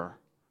horror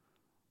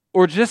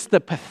or just the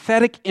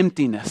pathetic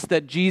emptiness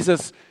that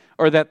Jesus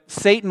or that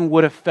Satan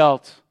would have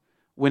felt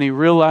when he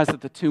realized that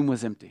the tomb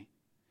was empty.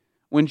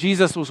 When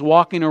Jesus was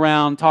walking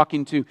around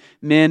talking to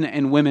men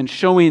and women,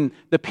 showing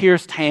the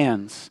pierced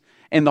hands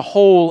and the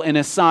hole in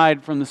his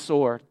side from the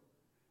sword.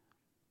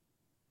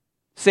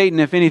 Satan,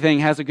 if anything,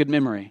 has a good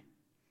memory.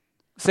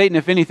 Satan,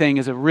 if anything,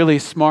 is a really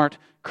smart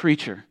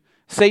creature.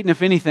 Satan,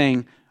 if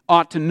anything,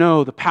 ought to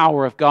know the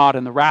power of God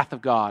and the wrath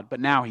of God, but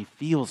now he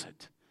feels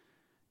it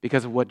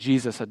because of what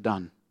Jesus had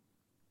done.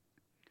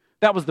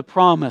 That was the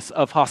promise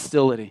of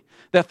hostility,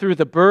 that through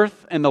the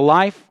birth and the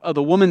life of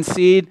the woman's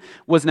seed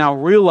was now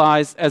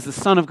realized as the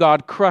Son of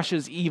God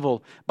crushes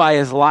evil by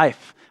his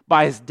life,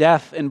 by his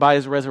death, and by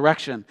his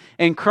resurrection.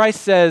 And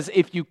Christ says,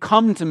 if you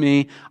come to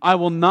me, I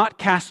will not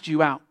cast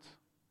you out.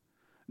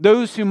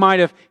 Those who might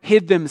have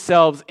hid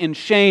themselves in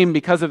shame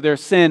because of their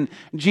sin,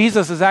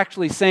 Jesus is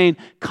actually saying,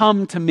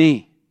 come to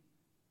me,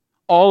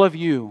 all of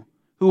you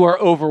who are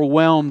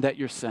overwhelmed at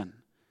your sin.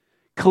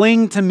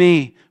 Cling to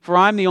me, for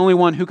I'm the only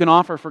one who can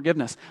offer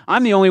forgiveness.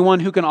 I'm the only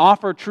one who can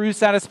offer true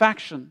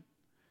satisfaction.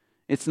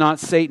 It's not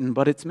Satan,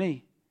 but it's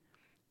me.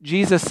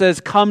 Jesus says,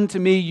 "Come to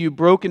me, you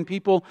broken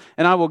people,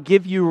 and I will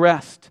give you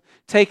rest.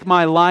 Take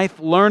my life,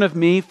 learn of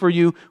me, for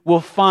you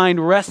will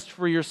find rest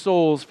for your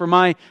souls. For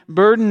my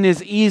burden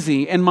is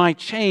easy and my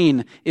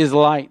chain is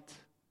light."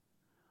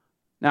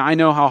 Now, I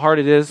know how hard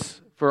it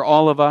is for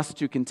all of us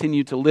to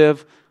continue to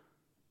live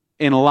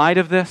in light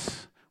of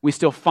this. We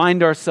still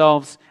find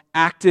ourselves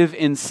active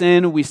in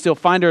sin. We still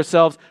find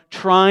ourselves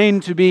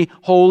trying to be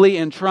holy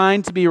and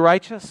trying to be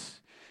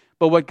righteous.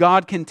 But what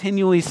God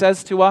continually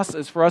says to us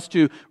is for us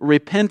to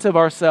repent of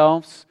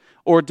ourselves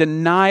or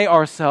deny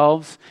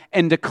ourselves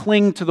and to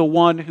cling to the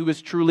one who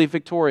is truly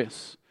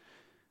victorious.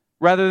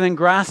 Rather than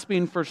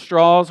grasping for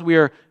straws, we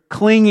are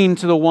clinging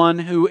to the one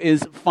who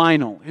is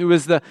final, who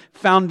is the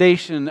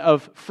foundation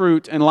of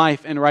fruit and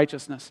life and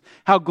righteousness.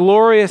 How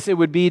glorious it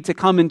would be to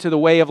come into the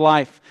way of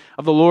life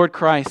of the Lord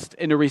Christ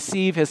and to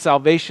receive His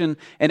salvation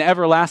and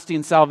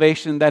everlasting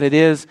salvation that it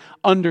is,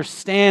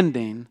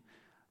 understanding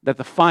that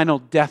the final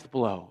death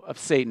blow of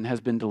Satan has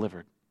been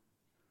delivered.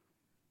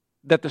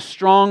 That the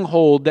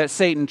stronghold that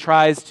Satan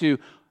tries to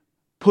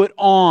put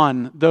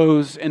on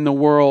those in the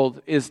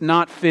world is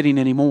not fitting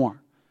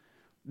anymore.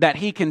 That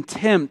he can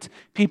tempt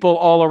people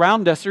all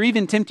around us or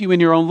even tempt you in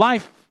your own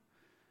life.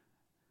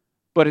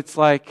 But it's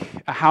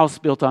like a house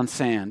built on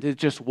sand. It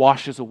just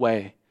washes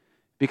away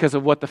because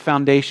of what the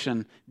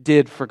foundation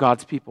did for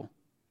God's people.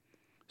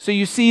 So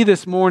you see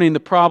this morning the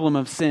problem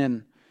of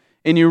sin,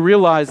 and you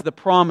realize the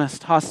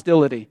promised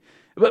hostility.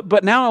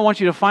 But now I want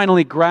you to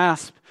finally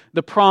grasp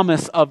the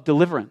promise of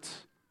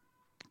deliverance.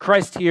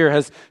 Christ here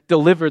has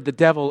delivered the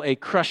devil a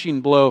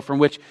crushing blow from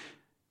which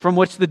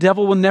the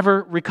devil will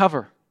never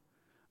recover.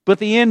 But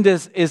the end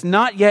is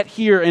not yet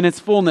here in its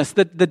fullness.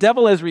 The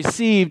devil has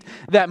received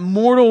that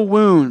mortal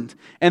wound,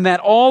 and that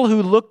all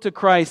who look to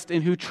Christ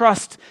and who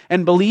trust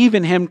and believe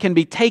in Him can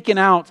be taken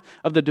out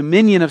of the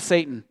dominion of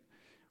Satan.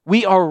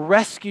 We are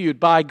rescued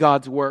by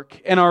God's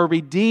work and are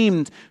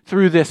redeemed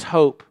through this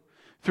hope.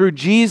 Through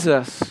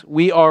Jesus,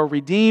 we are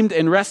redeemed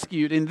and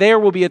rescued, and there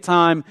will be a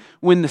time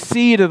when the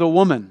seed of the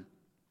woman,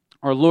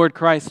 our Lord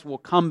Christ, will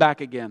come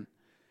back again.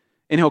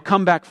 And He'll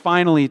come back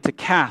finally to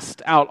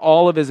cast out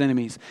all of His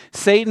enemies.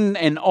 Satan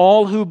and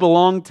all who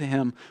belong to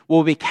him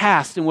will be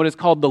cast in what is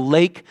called the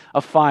lake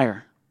of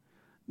fire.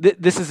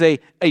 This is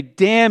a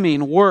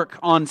damning work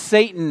on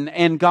Satan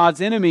and God's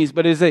enemies,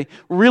 but is a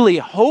really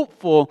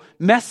hopeful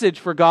message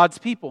for God's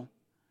people.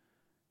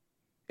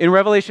 In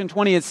Revelation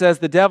 20, it says,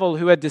 "The devil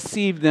who had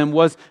deceived them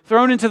was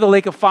thrown into the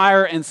lake of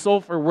fire and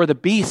sulfur where the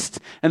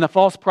beast and the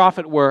false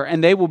prophet were,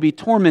 and they will be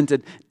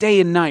tormented day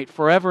and night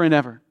forever and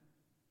ever."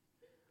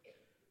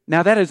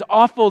 Now that is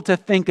awful to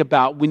think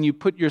about when you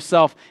put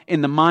yourself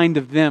in the mind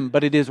of them,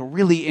 but it is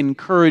really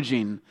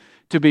encouraging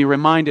to be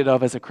reminded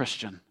of as a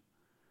Christian.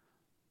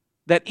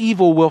 That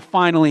evil will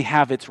finally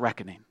have its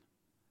reckoning.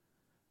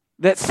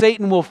 That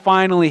Satan will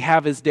finally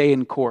have his day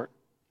in court.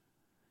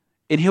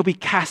 And he'll be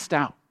cast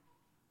out.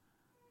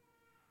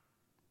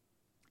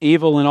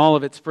 Evil and all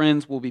of its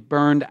friends will be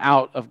burned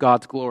out of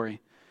God's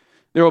glory.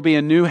 There will be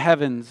a new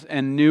heavens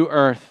and new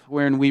earth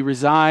wherein we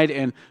reside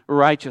in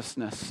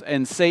righteousness.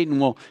 And Satan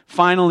will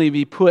finally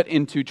be put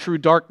into true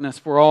darkness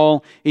for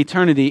all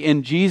eternity.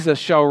 And Jesus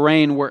shall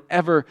reign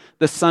wherever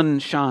the sun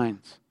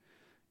shines.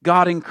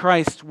 God in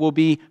Christ will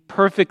be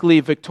perfectly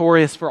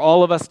victorious for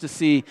all of us to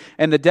see.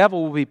 And the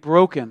devil will be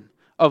broken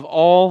of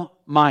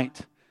all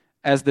might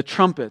as the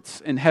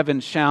trumpets in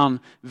heaven sound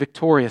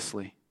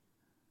victoriously.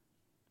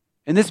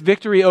 And this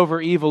victory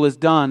over evil is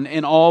done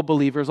in all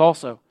believers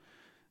also.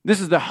 This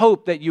is the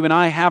hope that you and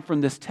I have from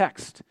this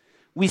text.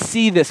 We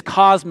see this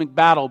cosmic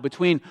battle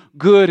between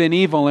good and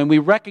evil, and we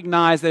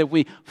recognize that if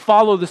we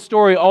follow the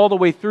story all the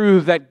way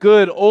through, that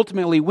good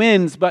ultimately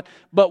wins. But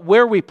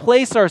where we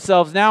place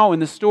ourselves now in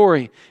the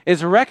story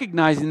is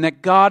recognizing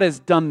that God has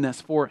done this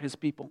for His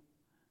people.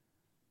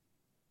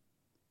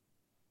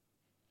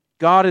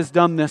 God has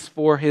done this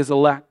for His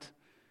elect.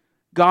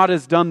 God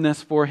has done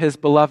this for His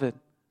beloved.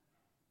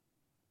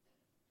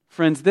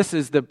 Friends, this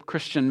is the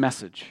Christian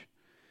message.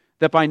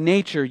 That by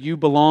nature you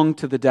belong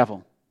to the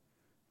devil.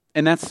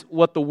 And that's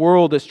what the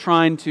world is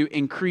trying to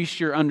increase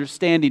your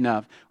understanding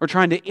of, or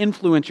trying to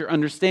influence your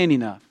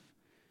understanding of.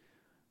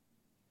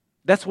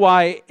 That's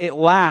why it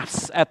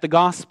laughs at the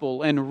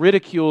gospel and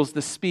ridicules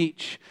the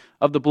speech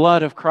of the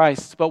blood of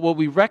Christ. But what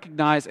we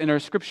recognize in our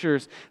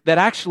scriptures, that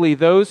actually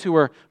those who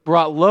are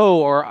brought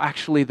low are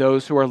actually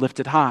those who are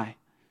lifted high.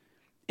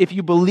 If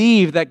you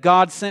believe that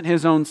God sent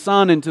His own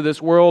Son into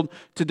this world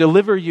to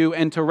deliver you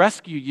and to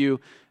rescue you,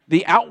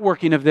 the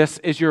outworking of this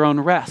is your own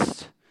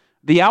rest.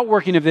 The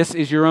outworking of this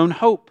is your own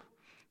hope.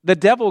 The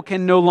devil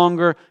can no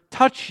longer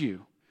touch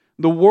you.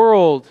 The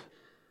world,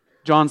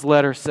 John's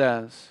letter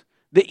says,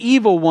 the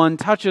evil one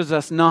touches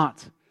us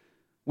not.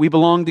 We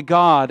belong to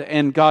God,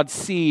 and God's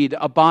seed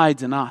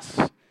abides in us,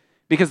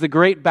 because the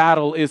great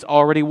battle is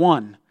already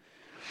won.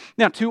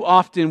 Now, too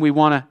often we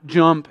want to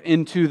jump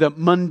into the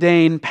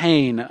mundane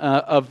pain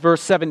of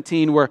verse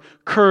 17, where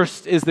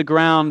cursed is the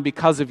ground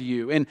because of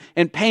you,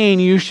 and pain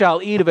you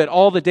shall eat of it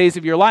all the days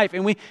of your life.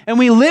 And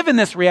we live in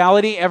this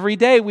reality every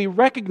day. We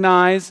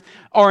recognize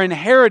our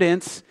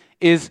inheritance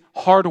is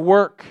hard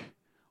work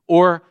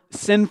or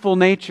sinful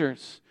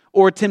natures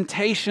or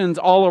temptations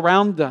all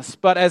around us.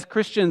 But as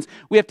Christians,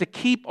 we have to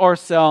keep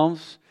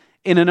ourselves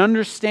in an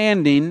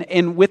understanding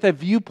and with a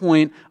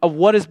viewpoint of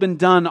what has been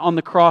done on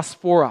the cross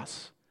for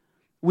us.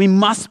 We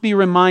must be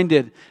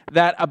reminded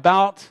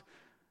about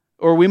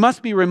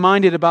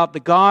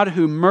the God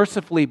who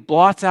mercifully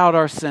blots out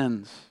our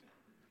sins,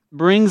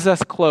 brings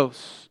us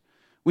close.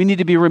 We need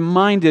to be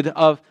reminded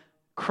of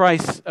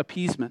Christ's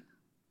appeasement.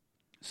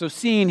 So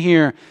seeing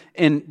here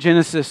in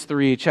Genesis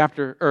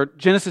chapter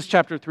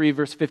 3,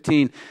 verse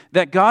 15,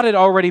 that God had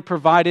already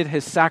provided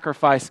his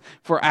sacrifice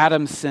for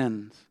Adam's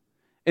sins.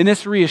 And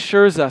this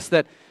reassures us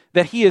that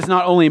he is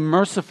not only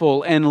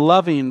merciful and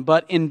loving,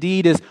 but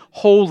indeed is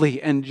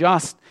holy and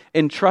just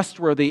and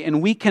trustworthy,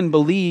 and we can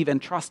believe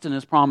and trust in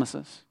his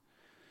promises.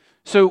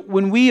 So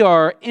when we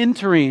are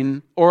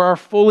entering, or are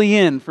fully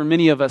in, for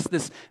many of us,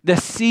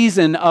 this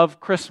season of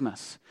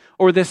Christmas,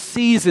 or this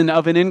season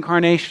of an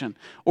incarnation,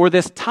 or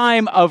this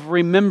time of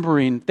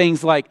remembering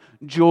things like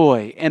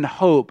joy and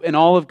hope and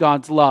all of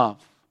God's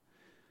love,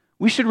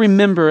 we should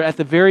remember at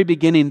the very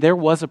beginning there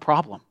was a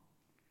problem.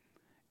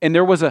 And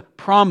there was a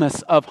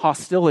promise of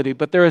hostility,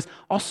 but there is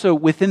also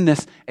within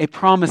this a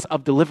promise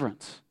of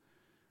deliverance.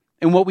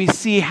 And what we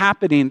see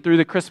happening through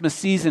the Christmas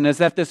season is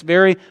that this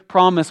very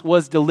promise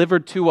was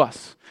delivered to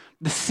us.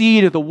 The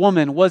seed of the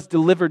woman was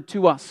delivered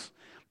to us.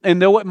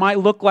 And though it might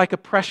look like a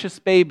precious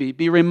baby,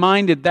 be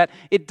reminded that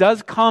it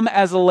does come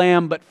as a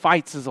lamb, but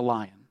fights as a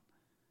lion.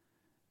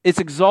 It's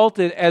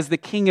exalted as the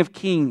King of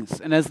Kings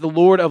and as the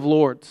Lord of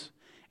Lords.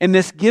 And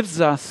this gives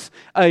us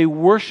a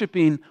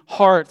worshiping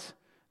heart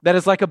that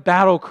is like a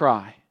battle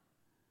cry,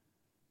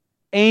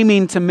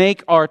 aiming to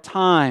make our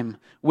time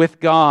with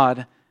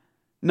God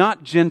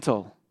not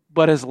gentle,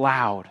 but as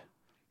loud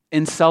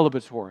and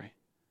celebratory.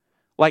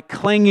 Like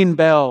clanging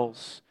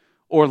bells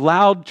or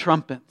loud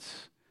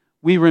trumpets,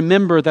 we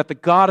remember that the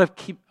God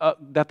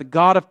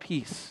of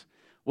peace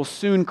will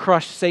soon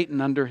crush Satan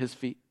under his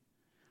feet.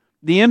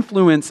 The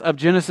influence of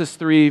Genesis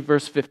 3,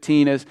 verse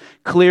 15 is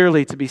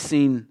clearly to be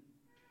seen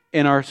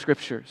in our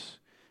scriptures.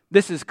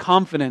 This is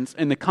confidence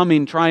in the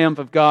coming triumph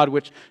of God,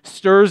 which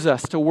stirs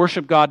us to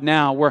worship God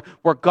now, where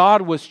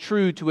God was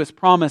true to his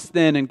promise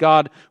then, and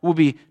God will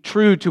be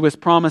true to his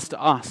promise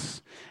to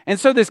us. And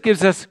so this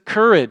gives us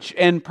courage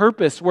and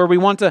purpose where we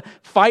want to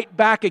fight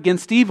back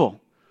against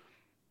evil,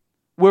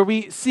 where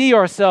we see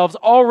ourselves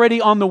already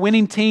on the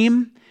winning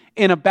team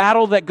in a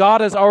battle that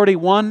God has already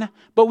won,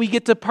 but we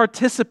get to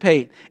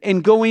participate in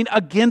going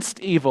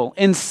against evil,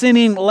 in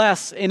sinning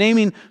less, in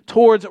aiming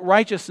towards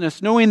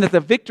righteousness, knowing that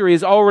the victory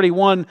is already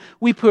won.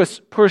 We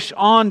push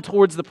on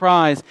towards the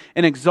prize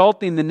and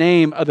exalting the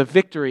name of the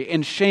victory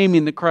and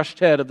shaming the crushed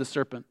head of the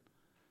serpent.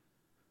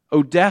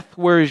 O death,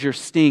 where is your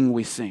sting,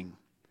 we sing.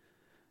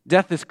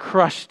 Death is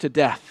crushed to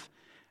death,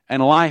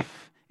 and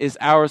life is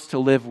ours to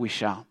live, we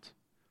shout.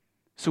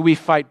 So we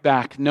fight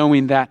back,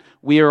 knowing that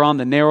we are on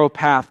the narrow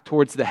path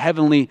towards the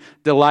heavenly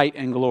delight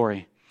and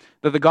glory.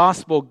 That the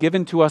gospel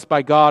given to us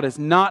by God is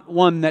not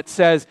one that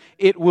says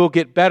it will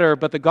get better,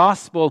 but the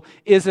gospel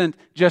isn't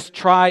just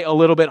try a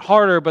little bit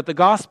harder, but the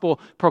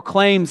gospel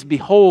proclaims,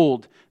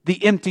 behold,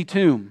 the empty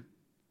tomb.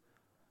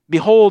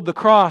 Behold the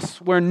cross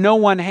where no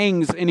one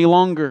hangs any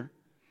longer.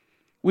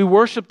 We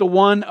worship the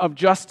one of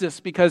justice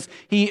because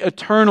he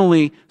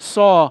eternally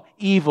saw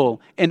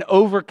evil and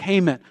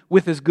overcame it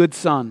with his good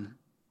Son.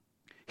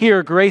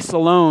 Here, grace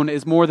alone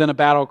is more than a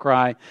battle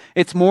cry.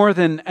 It's more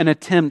than an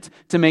attempt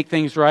to make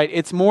things right.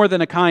 It's more than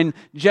a kind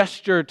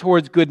gesture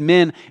towards good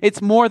men. It's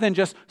more than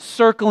just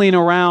circling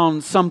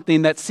around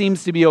something that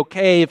seems to be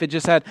okay if it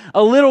just had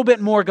a little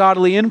bit more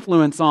godly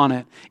influence on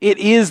it. It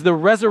is the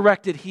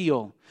resurrected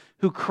heel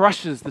who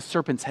crushes the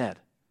serpent's head.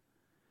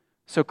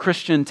 So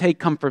Christian, take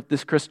comfort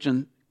this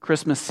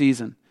Christmas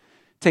season.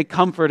 Take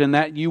comfort in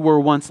that you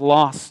were once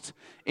lost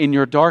in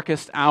your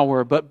darkest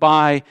hour, but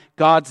by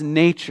God's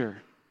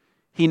nature,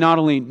 he not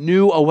only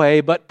knew a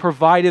way, but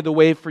provided a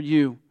way for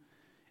you.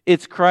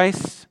 It's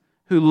Christ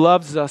who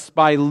loves us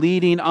by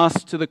leading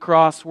us to the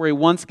cross where he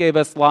once gave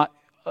us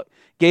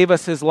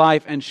his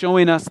life and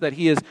showing us that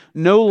he is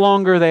no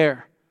longer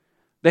there,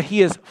 that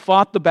he has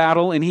fought the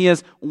battle and he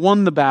has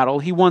won the battle.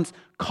 He once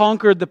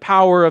conquered the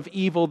power of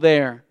evil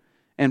there,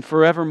 and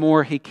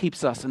forevermore he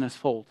keeps us in his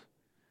fold.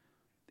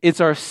 It's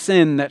our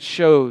sin that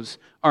shows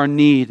our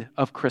need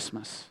of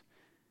Christmas.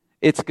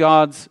 It's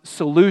God's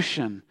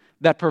solution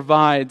that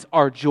provides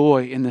our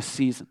joy in this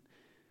season.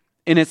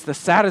 And it's the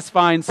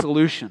satisfying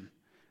solution,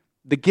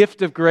 the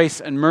gift of grace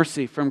and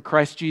mercy from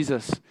Christ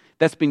Jesus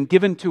that's been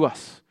given to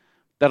us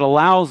that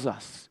allows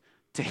us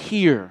to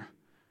hear,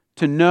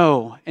 to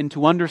know, and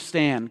to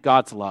understand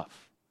God's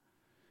love.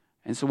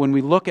 And so when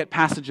we look at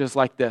passages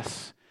like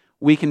this,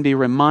 we can be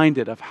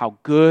reminded of how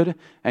good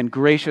and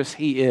gracious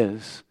he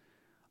is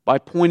by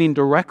pointing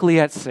directly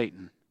at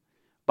Satan,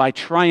 by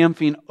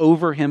triumphing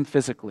over him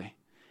physically,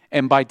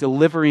 and by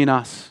delivering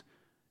us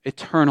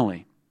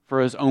eternally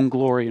for his own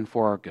glory and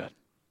for our good.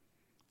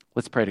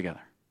 Let's pray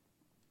together.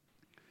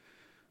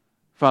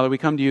 Father, we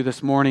come to you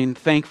this morning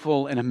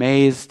thankful and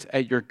amazed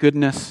at your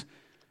goodness,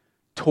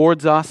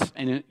 towards us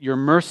and your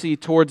mercy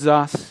towards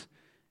us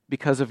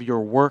because of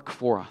your work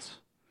for us.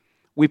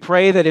 We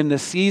pray that in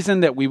this season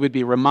that we would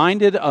be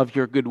reminded of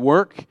your good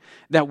work,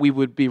 that we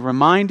would be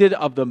reminded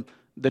of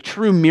the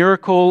true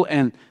miracle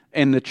and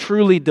the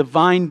truly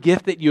divine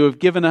gift that you have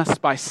given us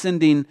by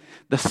sending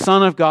the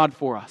Son of God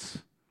for us.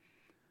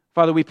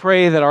 Father, we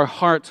pray that our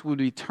hearts would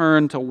be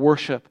turned to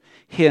worship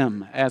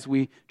him as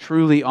we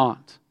truly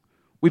ought.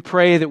 We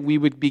pray that we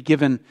would be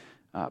given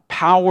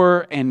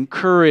power and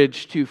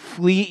courage to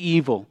flee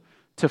evil,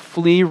 to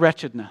flee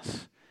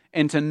wretchedness,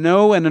 and to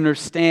know and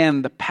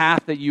understand the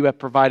path that you have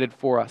provided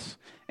for us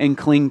and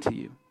cling to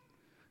you.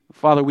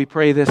 Father, we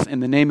pray this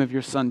in the name of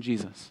your Son,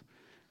 Jesus.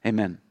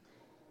 Amen.